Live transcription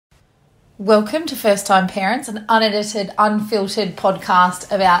Welcome to First Time Parents, an unedited, unfiltered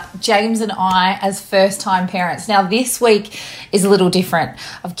podcast about James and I as first-time parents. Now, this week is a little different.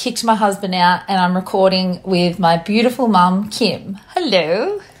 I've kicked my husband out and I'm recording with my beautiful mum, Kim.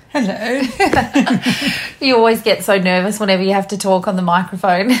 Hello. Hello. You always get so nervous whenever you have to talk on the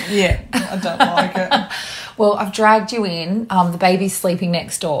microphone. Yeah, I don't like it. Well, I've dragged you in. The baby's sleeping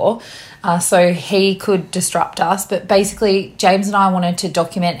next door, so he could disrupt us. But basically, James and I wanted to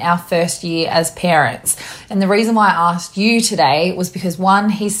document our first year as parents. And the reason why I asked you today was because, one,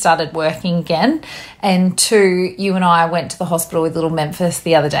 he started working again, and two, you and I went to the hospital with little Memphis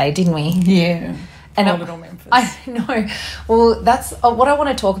the other day, didn't we? Yeah. And little Memphis. I know. Well, that's what I want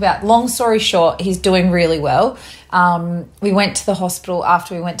to talk about. Long story short, he's doing really well. We went to the hospital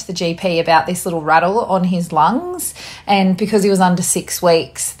after we went to the GP about this little rattle on his lungs, and because he was under 6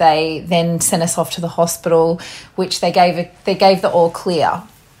 weeks, they then sent us off to the hospital, which they gave the all clear.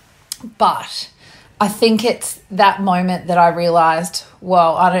 But I think it's that moment that I realised,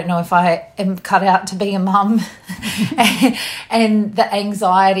 well, I don't know if I am cut out to be a mum. And the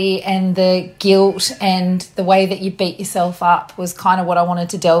anxiety and the guilt and the way that you beat yourself up was kind of what I wanted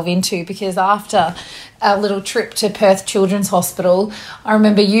to delve into, because after a little trip to Perth Children's Hospital, I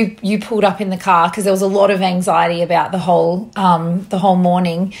remember you pulled up in the car because there was a lot of anxiety about the whole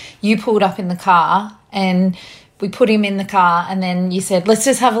morning. You pulled up in the car and we put him in the car, and then you said, let's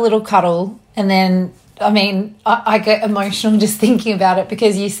just have a little cuddle. And then, I mean, I get emotional just thinking about it,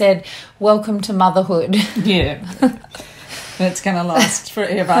 because you said, welcome to motherhood. Yeah. It's going to last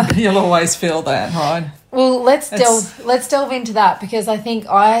forever. You'll always feel that, right? Well, let's delve into that, because I think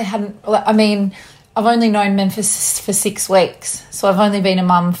I've only known Memphis for 6 weeks. So I've only been a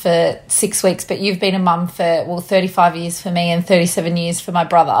mum for 6 weeks, but you've been a mum for, 35 years for me and 37 years for my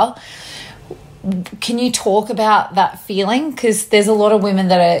brother. Can you talk about that feeling? Because there's a lot of women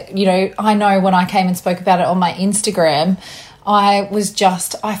that are, I know when I came and spoke about it on my Instagram, I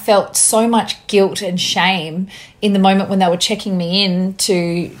felt so much guilt and shame in the moment when they were checking me in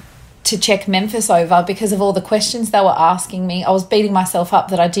to check Memphis over, because of all the questions they were asking me. I was beating myself up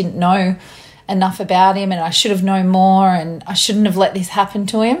that I didn't know enough about him, and I should have known more, and I shouldn't have let this happen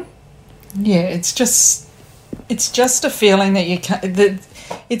to him. Yeah, it's just a feeling that you can't.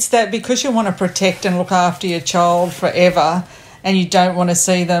 It's that because you want to protect and look after your child forever, and you don't want to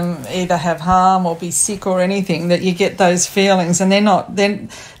see them either have harm or be sick or anything, that you get those feelings. And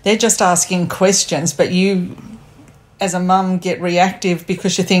they're just asking questions, but you as a mum get reactive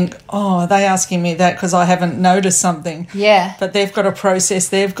because you think, oh, are they asking me that because I haven't noticed something? Yeah. But they've got a process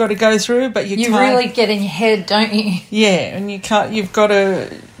they've got to go through, but you can't really get in your head, don't you? Yeah, and you've got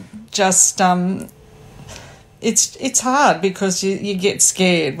to just It's hard because you get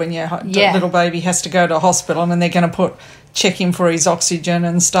scared when your little baby has to go to a hospital and they're going to check him for his oxygen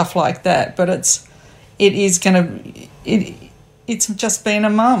and stuff like that. But it's just being a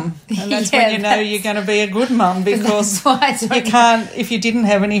mum, and that's when you know you're going to be a good mum, because you can't. If you didn't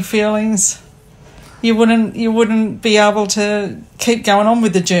have any feelings, you wouldn't be able to keep going on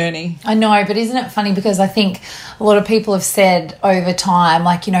with the journey. I know, but isn't it funny, because I think a lot of people have said over time,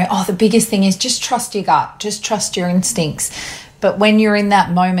 like, the biggest thing is just trust your gut, just trust your instincts. But when you're in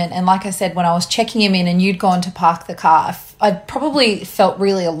that moment, and like I said, when I was checking him in and you'd gone to park the car, I probably felt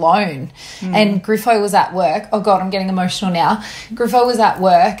really alone. And Griffo was at work. Oh, God, I'm getting emotional now. Griffo was at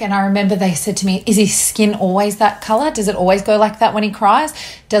work, and I remember they said to me, is his skin always that colour? Does it always go like that when he cries?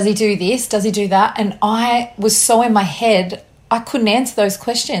 Does he do this? Does he do that? And I was so in my head, I couldn't answer those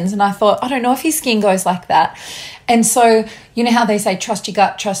questions. And I thought, I don't know if his skin goes like that. And so, you know how they say, trust your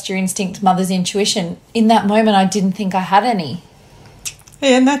gut, trust your instinct, mother's intuition. In that moment, I didn't think I had any.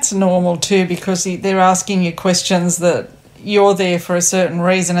 Yeah, and that's normal too, because they're asking you questions that you're there for a certain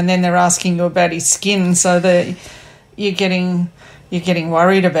reason, and then they're asking you about his skin, so that you're getting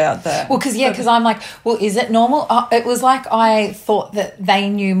worried about that. Well, because I'm like, well, is it normal? It was like I thought that they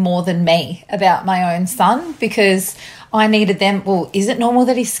knew more than me about my own son, because I needed them. Well, is it normal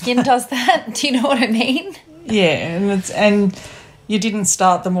that his skin does that? Do you know what I mean? Yeah, and you didn't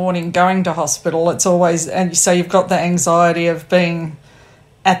start the morning going to hospital. It's always, and so you've got the anxiety of being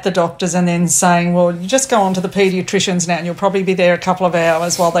at the doctors and then saying, well, you just go on to the paediatricians now and you'll probably be there a couple of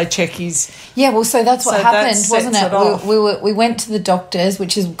hours while they check his... Yeah, well, so that's what happened, wasn't it? We went to the doctors,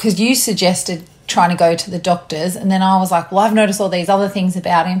 which is because you suggested trying to go to the doctors, and then I was like, well, I've noticed all these other things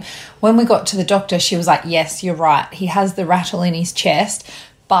about him. When we got to the doctor, she was like, yes, you're right. He has the rattle in his chest,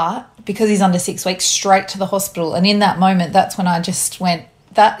 but because he's under 6 weeks, straight to the hospital. And in that moment, that's when I just went,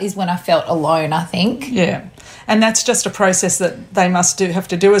 that is when I felt alone, I think. Yeah. And that's just a process that they have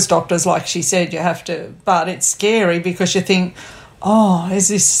to do as doctors, like she said, you have to. But it's scary because you think, oh, is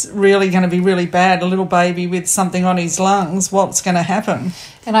this really going to be really bad? A little baby with something on his lungs, what's going to happen?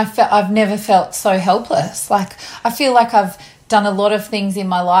 And I've never felt so helpless. Like, I feel like I've done a lot of things in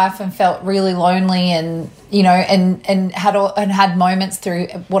my life and felt really lonely, and you know, and had moments through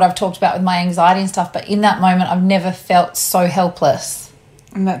what I've talked about with my anxiety and stuff. But in that moment, I've never felt so helpless.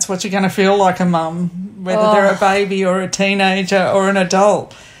 And that's what you're going to feel like a mum, whether they're a baby or a teenager or an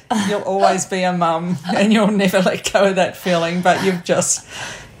adult. You'll always be a mum, and you'll never let go of that feeling. But it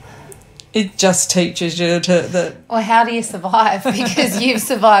just teaches you that. Well, how do you survive? Because you've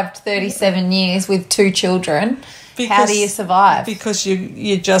survived 37 years with 2 children. How do you survive? Because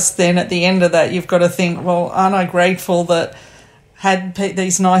you just then at the end of that, you've got to think, well, aren't I grateful that had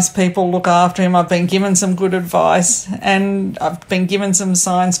these nice people look after him? I've been given some good advice, and I've been given some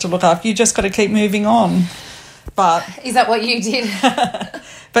signs to look after. You just got to keep moving on. But is that what you did?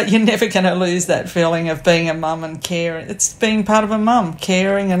 But you're never going to lose that feeling of being a mum and caring. It's being part of a mum,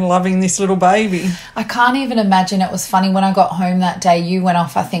 caring and loving this little baby. I can't even imagine. It was funny when I got home that day. You went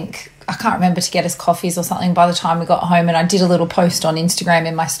off, I can't remember, to get us coffees or something by the time we got home, and I did a little post on Instagram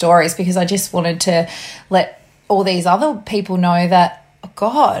in my stories because I just wanted to let all these other people know that, oh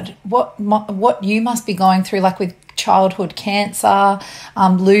God, what you must be going through, like with childhood cancer,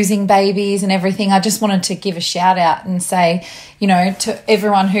 losing babies and everything. I just wanted to give a shout out and say, you know, to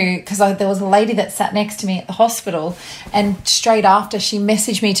everyone who, because there was a lady that sat next to me at the hospital, and straight after she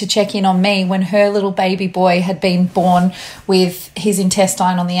messaged me to check in on me when her little baby boy had been born with his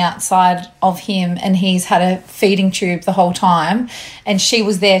intestine on the outside of him, and he's had a feeding tube the whole time, and she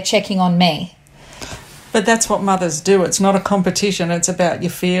was there checking on me. But that's what mothers do. It's not a competition. It's about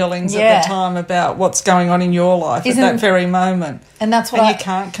your feelings at the time, about what's going on in your life at that very moment. And that's what you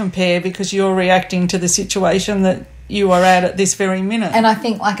can't compare, because you're reacting to the situation that you are at this very minute. And I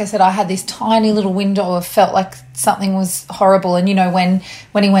think, like I said, I had this tiny little window of felt like something was horrible. And, you know, when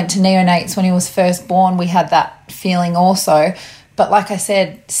he went to neonates, when he was first born, we had that feeling also. But like I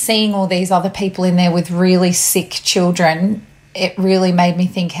said, seeing all these other people in there with really sick children, it really made me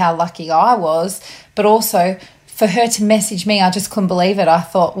think how lucky I was. But also, for her to message me, I just couldn't believe it. I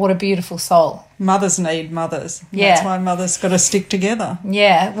thought, what a beautiful soul. Mothers need mothers. Yeah. That's why mothers got to stick together.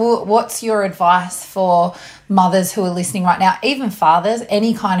 Yeah. Well, what's your advice for mothers who are listening right now, even fathers,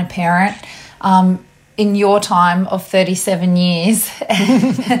 any kind of parent, in your time of 37 years?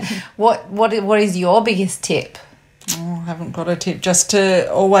 what is your biggest tip? Oh, I haven't got a tip. Just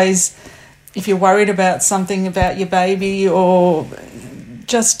to always, if you're worried about something about your baby, or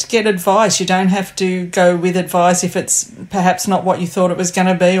just get advice. You don't have to go with advice if it's perhaps not what you thought it was going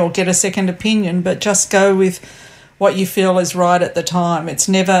to be, or get a second opinion, but just go with what you feel is right at the time.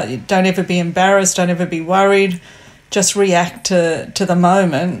 Don't ever be embarrassed, don't ever be worried. Just react to the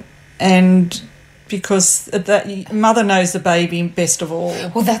moment, and because that mother knows the baby best of all.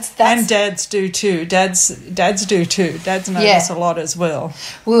 Well, that's and dads do too. Dads do too. Dads notice a lot as well.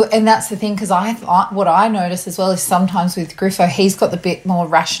 Well, and that's the thing, because what I notice as well is sometimes with Griffo, he's got the bit more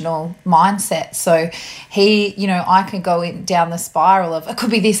rational mindset. So he, you know, I can go down the spiral of it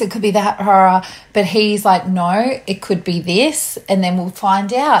could be this, it could be that, but he's like, no, it could be this, and then we'll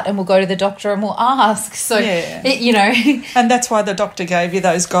find out, and we'll go to the doctor and we'll ask. So you know, and that's why the doctor gave you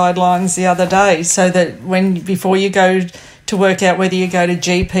those guidelines the other day. So that before you go to work out whether you go to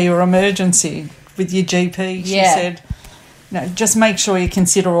GP or emergency with your GP, she said, no, just make sure you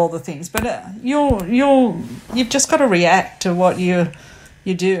consider all the things. But you've just got to react to what you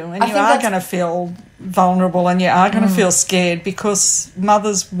do, and you are going to feel vulnerable, and you are going to feel scared, because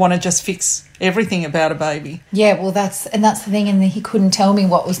mothers want to just fix everything about a baby. Yeah, well, that's the thing, and he couldn't tell me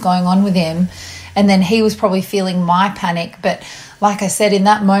what was going on with him, and then he was probably feeling my panic. But like I said, in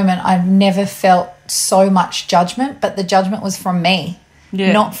that moment, I've never felt so much judgment, but the judgment was from me,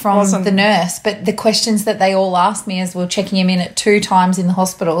 not from the nurse. But the questions that they all asked me as we were checking him in at 2 times in the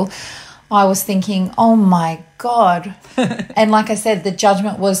hospital, I was thinking, oh my God. And like I said, the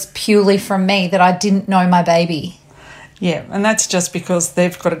judgment was purely from me, that I didn't know my baby. Yeah, and that's just because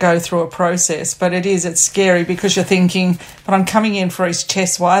they've got to go through a process. But it's scary, because you're thinking, but I'm coming in for his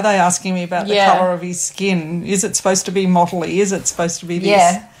chest. Why are they asking me about the colour of his skin? Is it supposed to be mottly? Is it supposed to be this?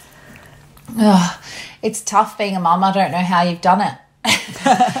 Yeah. Ugh, it's tough being a mum. I don't know how you've done it.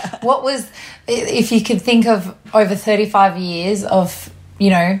 If you could think of over 35 years of, you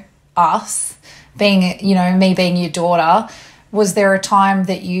know, us being, you know, me being your daughter, was there a time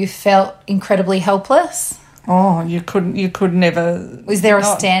that you felt incredibly helpless? Oh, you could never. Was there a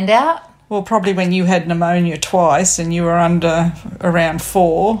standout? Well, probably when you had pneumonia twice and you were under around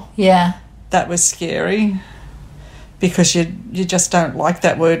 4. Yeah. That was scary. because you just don't like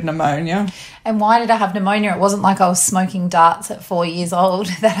that word pneumonia. And why did I have pneumonia? It wasn't like I was smoking darts at 4 years old.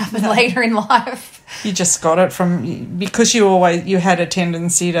 That happened later in life. You just got it because you had a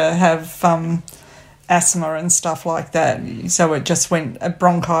tendency to have asthma and stuff like that. So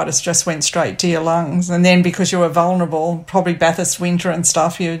bronchitis just went straight to your lungs. And then because you were vulnerable, probably Bathurst winter and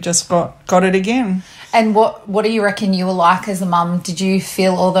stuff, you just got it again. And what do you reckon you were like as a mum? Did you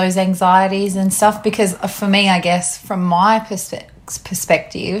feel all those anxieties and stuff? Because for me, I guess, from my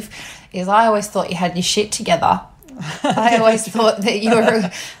perspective, is I always thought you had your shit together. I always thought that you were,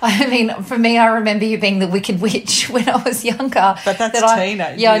 I mean, for me, I remember you being the wicked witch when I was younger. But that's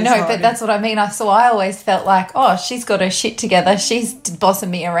teenage. Yeah, I know, but that's what I mean. So I always felt like, oh, she's got her shit together. She's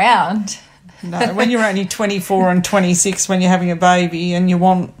bossing me around. No, when you're only 24 and 26 when you're having a baby and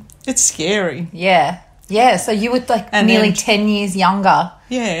it's scary. Yeah. Yeah, so you were nearly 10 years younger.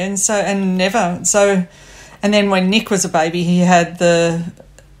 Yeah, and then when Nick was a baby, he had the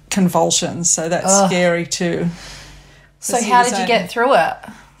convulsions, so that's scary too. So how did you get through it?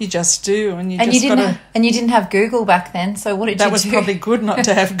 You just do, and you didn't have Google back then. So what did you do? That was probably good not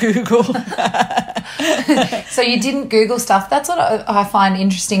to have Google. So you didn't Google stuff. That's what I find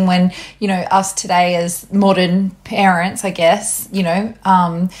interesting when, us today as modern parents, I guess,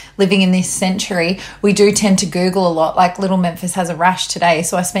 living in this century, we do tend to Google a lot. Like little Memphis has a rash today,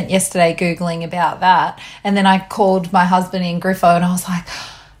 so I spent yesterday Googling about that, and then I called my husband in Griffo, and I was like,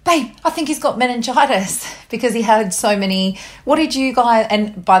 babe, I think he's got meningitis, because he had so many. What did you guys,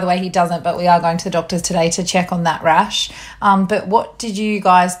 and by the way, he doesn't, but we are going to the doctors today to check on that rash. But what did you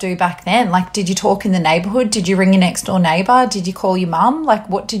guys do back then? Like, did you talk in the neighbourhood? Did you ring your next door neighbour? Did you call your mum? Like,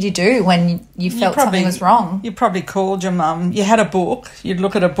 what did you do when you felt something was wrong? You probably called your mum. You had a book. You'd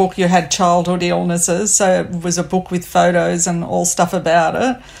look at a book. You had childhood illnesses, so it was a book with photos and all stuff about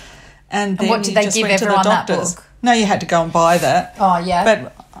it. And then what did they give everyone that book? No, you had to go and buy that. Oh, yeah.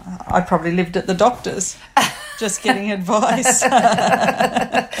 But I probably lived at the doctor's just getting advice.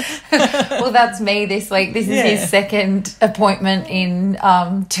 Well, that's me this week. This is his second appointment in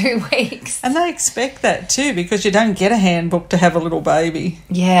 2 weeks. And they expect that too, because you don't get a handbook to have a little baby.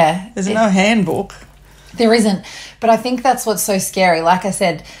 Yeah. There's no handbook. There isn't. But I think that's what's so scary. Like I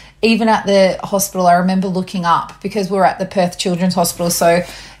said, even at the hospital, I remember looking up, because we were at the Perth Children's Hospital,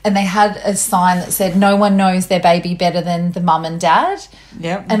 and they had a sign that said, no one knows their baby better than the mum and dad.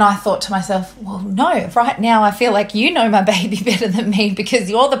 Yep. And I thought to myself, well, no, right now I feel like you know my baby better than me, because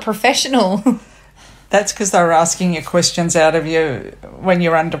you're the professional. That's because they were asking you questions out of you when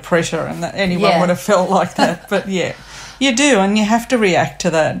you're under pressure, and that anyone would have felt like that. But, yeah, you do, and you have to react to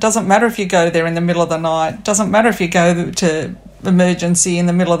that. It doesn't matter if you go there in the middle of the night. It doesn't matter if you go to emergency in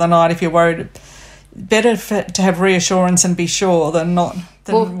the middle of the night if you're worried. Better to have reassurance and be sure than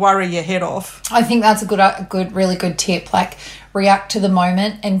worry your head off. I think that's a really good tip. Like, react to the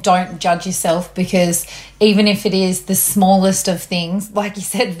moment and don't judge yourself, because even if it is the smallest of things, like you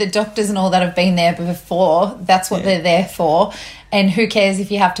said, the doctors and all that have been there before, that's what they're there for. And who cares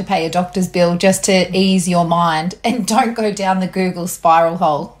if you have to pay a doctor's bill just to ease your mind, and don't go down the Google spiral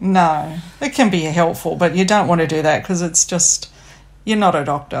hole. No, it can be helpful, but you don't want to do that, because it's just, you're not a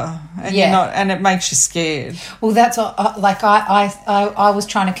doctor, and you're not, and it makes you scared. Well, that's what, I was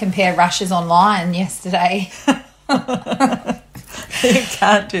trying to compare rashes online yesterday. You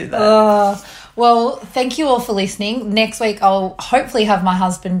can't do that. Well, thank you all for listening. Next week I'll hopefully have my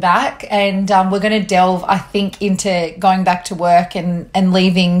husband back, and we're going to delve, I think, into going back to work and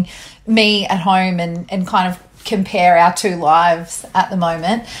leaving me at home and kind of compare our two lives at the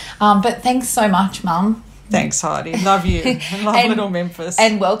moment. But thanks so much, Mum. Thanks, Heidi. Love you. And love little Memphis.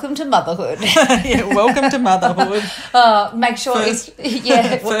 And welcome to motherhood. Yeah, welcome to motherhood. Make sure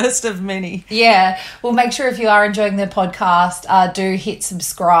first of many. Yeah. Well, make sure if you are enjoying the podcast, do hit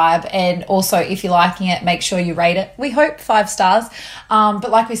subscribe. And also, if you're liking it, make sure you rate it. We hope 5 stars.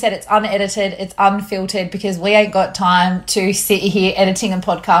 But like we said, it's unedited, it's unfiltered, because we ain't got time to sit here editing a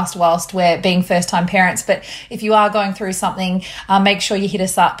podcast whilst we're being first-time parents. But if you are going through something, make sure you hit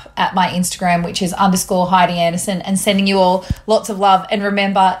us up at my Instagram, which is _Heidi Anderson, and sending you all lots of love. And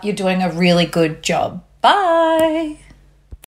remember, you're doing a really good job. Bye.